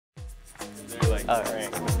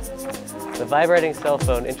Alright. The vibrating cell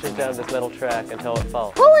phone inches down this metal track until it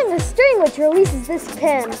falls. Pulling the string which releases this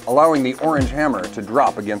pin, allowing the orange hammer to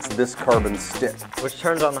drop against this carbon stick, which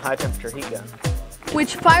turns on the high temperature heat gun,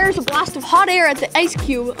 which fires a blast of hot air at the ice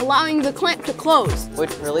cube, allowing the clamp to close,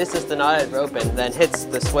 which releases the knotted rope and then hits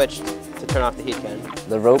the switch to turn off the heat gun.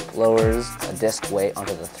 The rope lowers a disc weight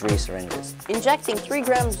onto the 3 syringes, injecting 3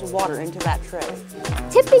 grams of water into that tray,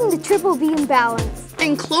 tipping the triple beam balance,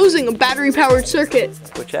 and closing a battery-powered circuit,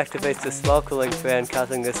 which activates the small cooling fan,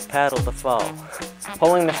 causing this paddle to fall.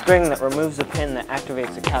 pulling the string that removes the pin that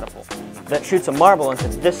activates the catapult, that shoots a marble into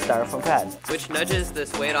this styrofoam pad, which nudges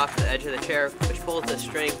this weight off the edge of the chair, which pulls the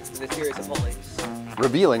string with a series of pulleys.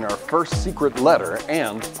 revealing our first secret letter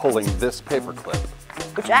and pulling this paper clip,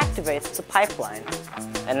 which activates the pipeline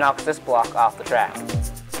and knocks this block off the track.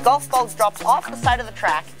 The golf ball drops off the side of the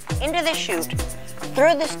track, into this chute,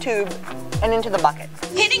 through this tube, and into the bucket,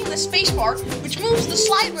 hitting the spacebar, which moves the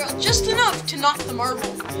slide rail just enough to knock the marble,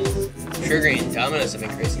 triggering dominoes of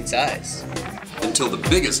increasing size, until the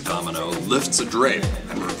biggest domino lifts a drape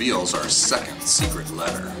and reveals our second secret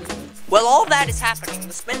letter. While all that is happening,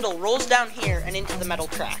 the spindle rolls down here and into the metal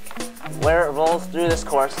track, where it rolls through this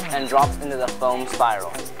course and drops into the foam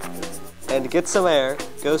spiral, and gets some air,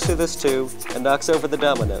 goes through this tube, and knocks over the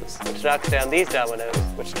dominoes, which knocks down these dominoes,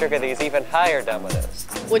 which trigger these even higher dominoes,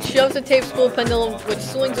 which shoves the tape spool pendulum, which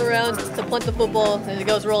swings around to punt the football, and it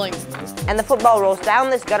goes rolling. And the football rolls down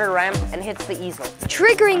this gutter ramp and hits the easel,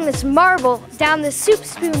 triggering this marble down the soup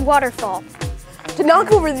spoon waterfall, to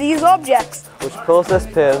knock over these objects, which pulls this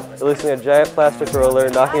pin, releasing a giant plastic roller,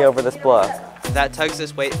 knocking over this block. That tugs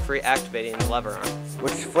this weight free, activating the lever arm,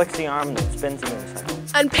 which flicks the arm that spins the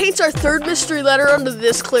unicycle, and paints our third mystery letter onto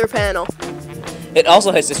this clear panel. It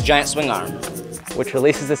also hits this giant swing arm, which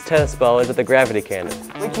releases this tennis ball into the gravity cannon,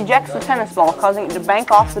 which ejects the tennis ball, causing it to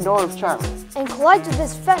bank off the door of charm, and collides with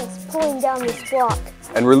this fence, pulling down this block,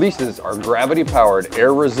 and releases our gravity-powered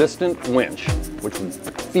air-resistant winch, which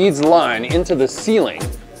feeds line into the ceiling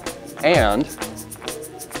and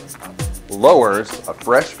lowers a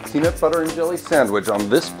fresh peanut butter and jelly sandwich on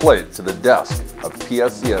this plate to the desk of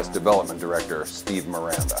PSCS Development Director Steve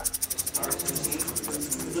Miranda.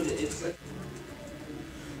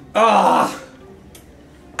 Oh,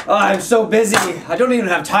 I'm so busy. I don't even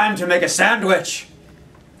have time to make a sandwich.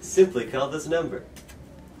 Simply call this number.